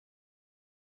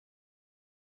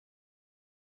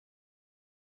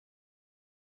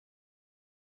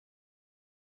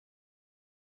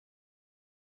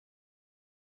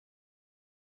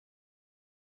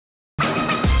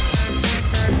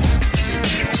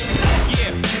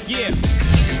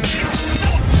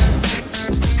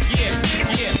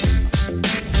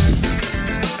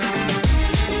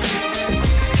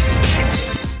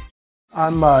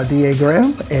I'm D.A.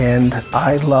 Graham, and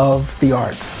I love the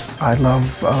arts. I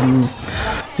love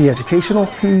the educational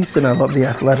piece, and I love the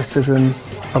athleticism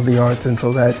of the arts, and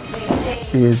so that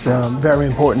is very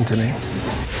important to me.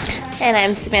 And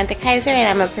I'm Samantha Kaiser, and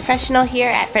I'm a professional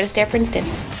here at Fred Astaire Princeton.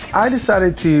 I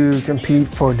decided to compete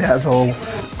for Dazzle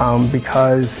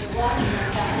because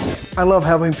I love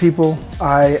helping people.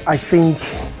 I think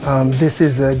this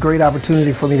is a great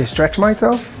opportunity for me to stretch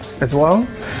myself as well.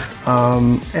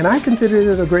 And I consider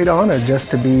it a great honor just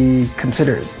to be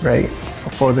considered, right,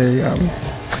 for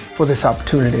this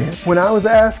opportunity. When I was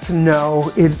asked,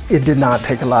 no, it did not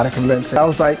take a lot of convincing. I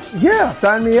was like, yeah,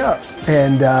 sign me up.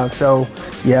 And so,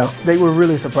 yeah, they were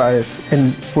really surprised,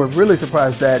 and were really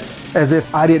surprised that as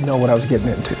if I didn't know what I was getting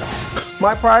into.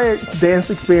 My prior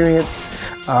dance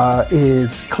experience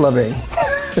is clubbing.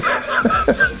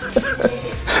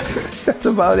 That's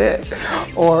about it.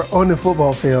 Or on the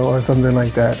football field or something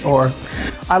like that. Or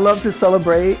I love to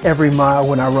celebrate every mile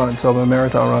when I run. So I'm a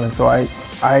marathon runner. So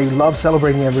I love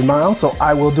celebrating every mile. So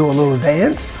I will do a little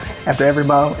dance after every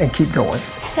mile and keep going.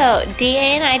 So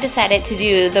DA and I decided to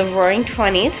do the Roaring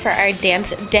 20s for our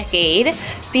dance decade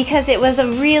because it was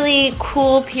a really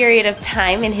cool period of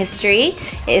time in history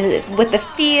with the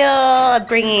feel of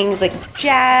bringing the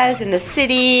jazz and the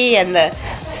city and the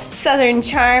southern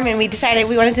charm, and we decided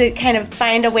we wanted to kind of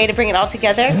find a way to bring it all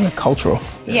together. And cultural.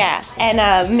 Yeah,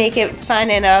 and make it fun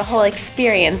and a whole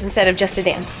experience instead of just a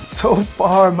dance. So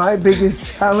far, my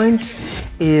biggest challenge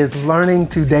is learning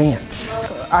to dance.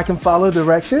 I can follow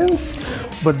directions,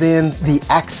 but then the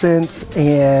accents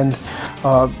and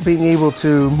being able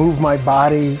to move my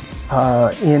body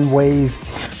in ways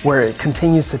where it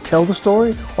continues to tell the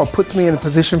story or puts me in a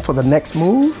position for the next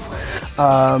move.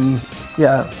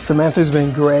 Yeah, Samantha's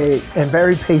been great and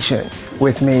very patient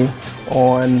with me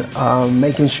on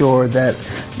making sure that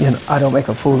I don't make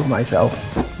a fool of myself,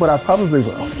 but I probably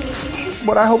will.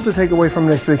 What I hope to take away from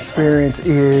this experience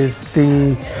is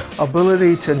the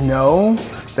ability to know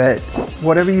that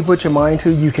whatever you put your mind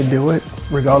to, you can do it,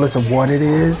 regardless of what it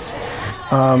is.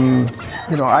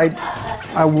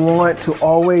 I want to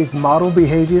always model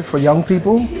behavior for young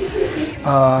people,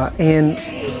 and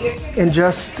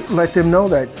just let them know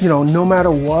that, no matter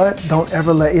what, don't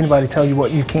ever let anybody tell you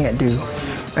what you can't do.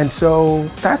 And so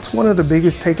that's one of the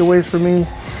biggest takeaways for me.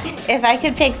 If I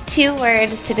could pick 2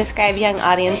 words to describe young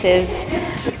audiences,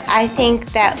 I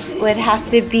think that would have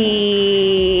to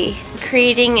be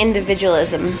creating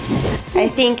individualism. I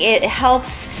think it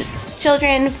helps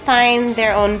children find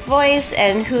their own voice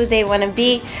and who they want to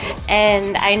be.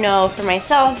 And I know for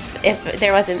myself, if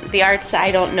there wasn't the arts, I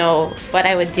don't know what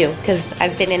I would do, because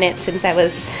I've been in it since I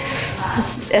was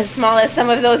as small as some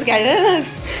of those guys.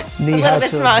 Knee high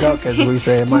to a duck, as we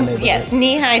say in my neighborhood. Yes,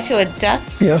 knee high to a duck.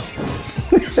 Yeah.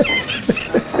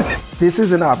 This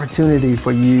is an opportunity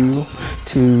for you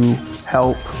to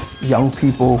help young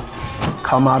people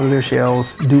come out of their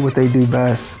shells, do what they do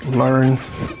best, learn,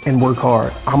 and work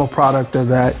hard. I'm a product of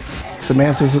that.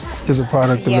 Samantha is a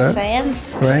product of that. Yes, I am.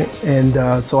 Right?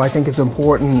 And so I think it's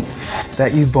important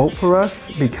that you vote for us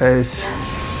because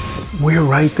we're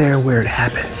right there where it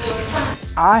happens.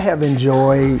 I have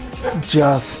enjoyed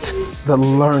just the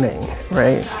learning,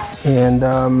 right? And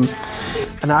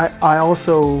I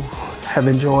also have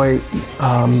enjoyed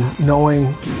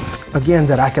knowing, again,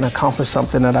 that I can accomplish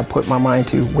something that I put my mind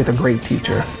to with a great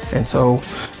teacher. And so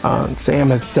Sam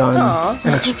has done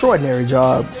an extraordinary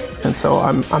job. And so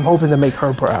I'm hoping to make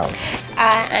her proud.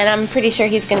 And I'm pretty sure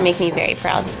he's going to make me very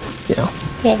proud. Yeah.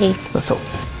 Yay. Let's hope.